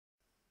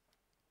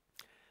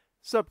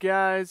Sup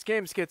guys,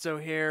 Game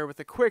Schizo here with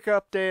a quick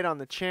update on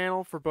the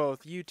channel for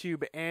both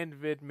YouTube and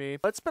VidMe.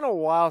 It's been a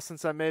while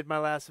since I made my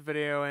last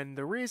video, and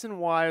the reason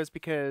why was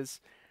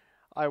because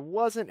I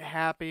wasn't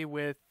happy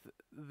with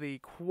the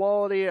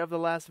quality of the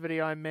last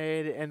video I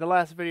made, and the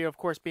last video of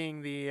course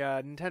being the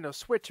Nintendo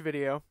Switch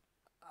video.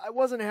 I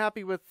wasn't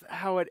happy with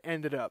how it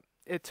ended up.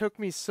 It took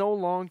me so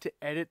long to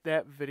edit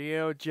that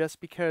video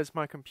just because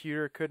my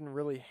computer couldn't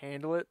really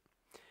handle it,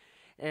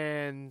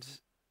 and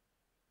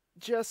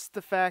just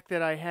the fact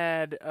that I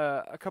had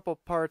a couple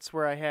parts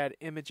where I had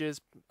images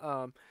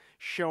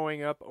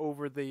showing up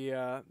over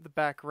the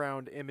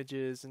background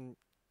images and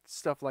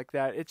stuff like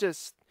that.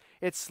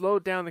 It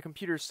slowed down the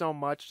computer so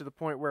much to the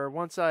point where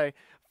once I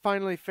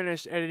finally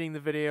finished editing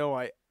the video,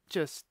 I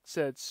just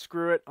said,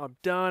 screw it, I'm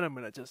done. I'm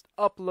gonna just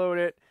upload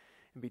it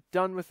and be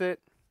done with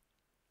it.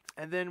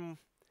 And then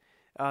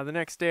the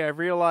next day I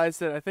realized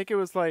that I think it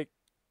was like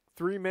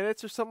 3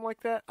 minutes or something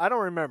like that. I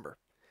don't remember,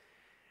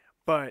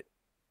 but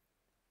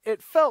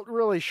it felt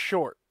really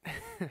short.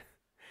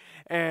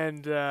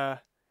 and on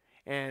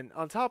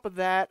top of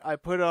that, I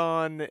put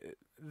on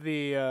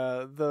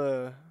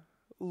the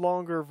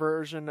longer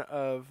version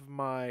of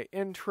my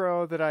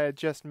intro that I had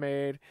just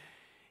made,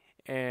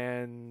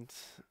 and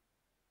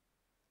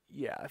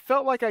yeah, I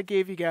felt like I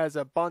gave you guys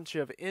a bunch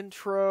of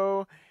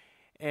intro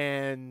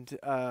and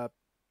a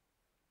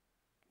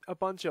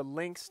bunch of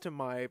links to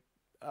my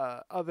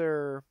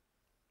other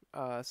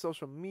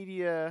social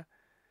media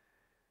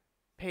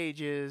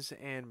pages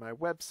and my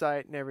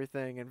website and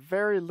everything, and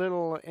very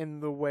little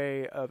in the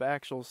way of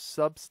actual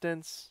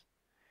substance.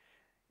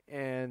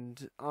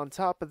 And on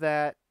top of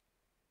that,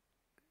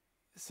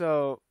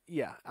 so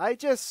yeah, I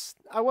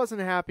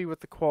wasn't happy with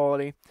the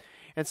quality,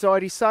 and so I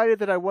decided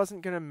that I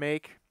wasn't gonna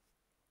make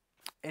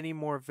any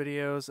more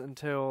videos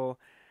until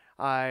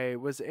I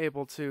was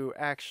able to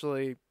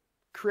actually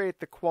create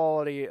the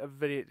quality of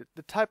video,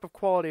 the type of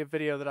quality of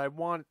video that I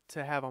want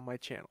to have on my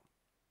channel.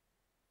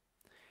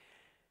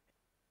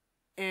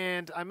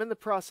 And I'm in the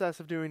process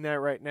of doing that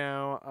right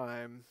now.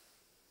 I'm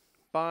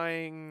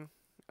buying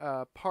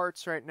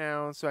parts right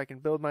now so I can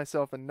build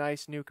myself a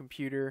nice new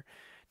computer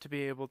to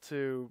be able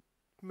to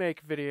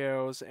make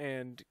videos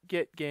and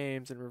get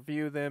games and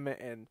review them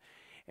and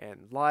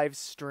live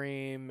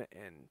stream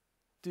and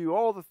do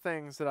all the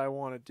things that I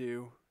want to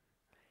do.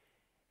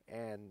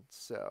 And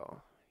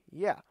so,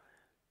 yeah.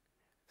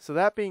 So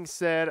that being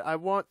said, I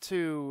want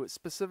to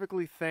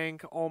specifically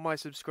thank all my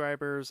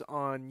subscribers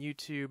on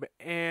YouTube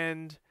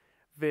and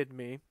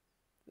VidMe,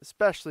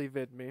 especially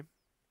VidMe,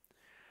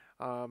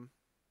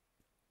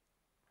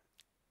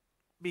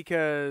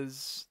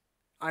 because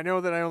I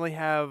know that I only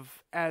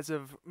have, as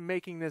of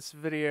making this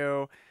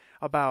video,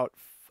 about,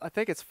 I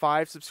think it's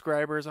 5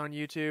 subscribers on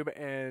YouTube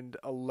and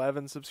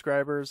 11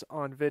 subscribers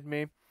on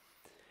VidMe,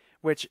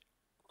 which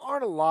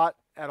aren't a lot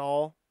at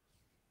all.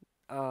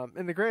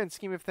 In the grand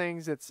scheme of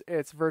things,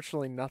 it's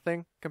virtually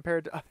nothing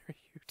compared to other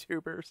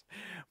YouTubers,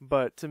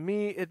 but to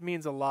me it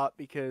means a lot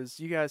because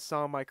you guys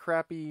saw my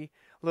crappy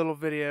little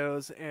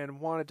videos and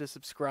wanted to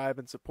subscribe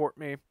and support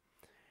me,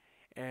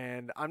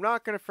 and I'm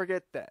not going to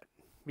forget that,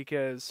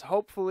 because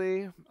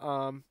hopefully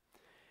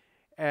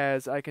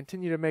as I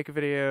continue to make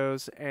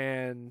videos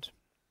and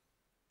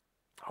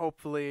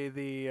hopefully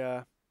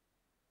the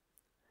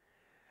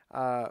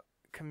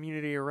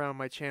community around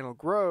my channel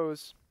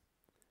grows,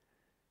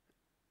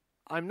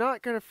 I'm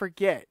not going to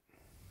forget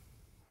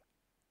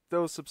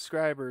those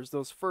subscribers,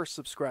 those first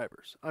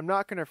subscribers. I'm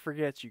not going to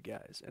forget you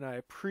guys, and I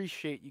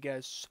appreciate you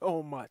guys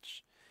so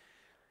much.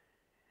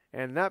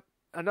 And that,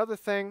 another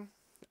thing,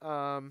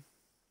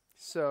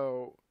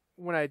 so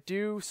when I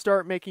do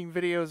start making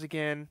videos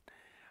again,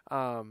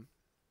 I'm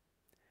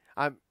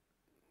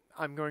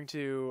going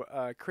to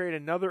create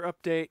another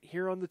update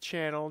here on the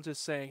channel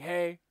just saying,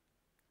 hey,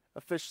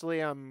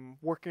 officially I'm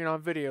working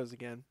on videos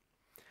again.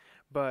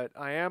 But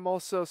I am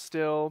also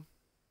still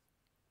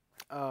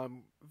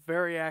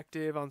very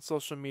active on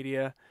social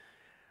media.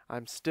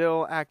 I'm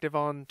still active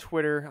on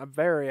Twitter. I'm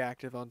very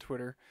active on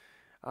Twitter.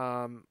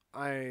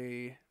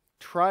 I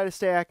try to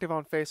stay active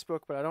on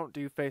Facebook, but I don't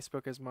do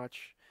Facebook as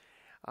much.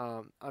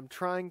 I'm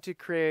trying to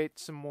create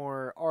some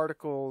more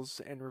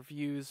articles and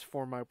reviews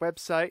for my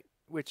website,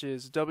 which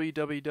is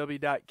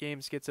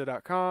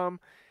www.gameschizo.com.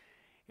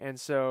 And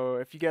so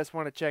if you guys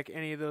want to check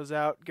any of those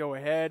out, go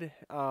ahead.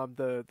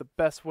 The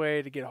best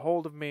way to get a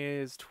hold of me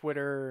is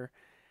Twitter.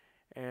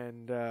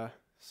 And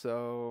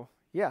so,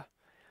 yeah.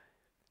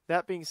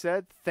 That being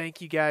said, thank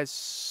you guys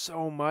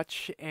so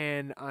much.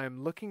 And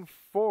I'm looking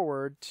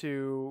forward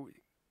to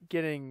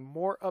getting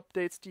more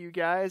updates to you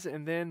guys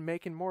and then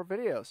making more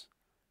videos.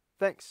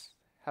 Thanks.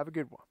 Have a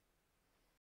good one.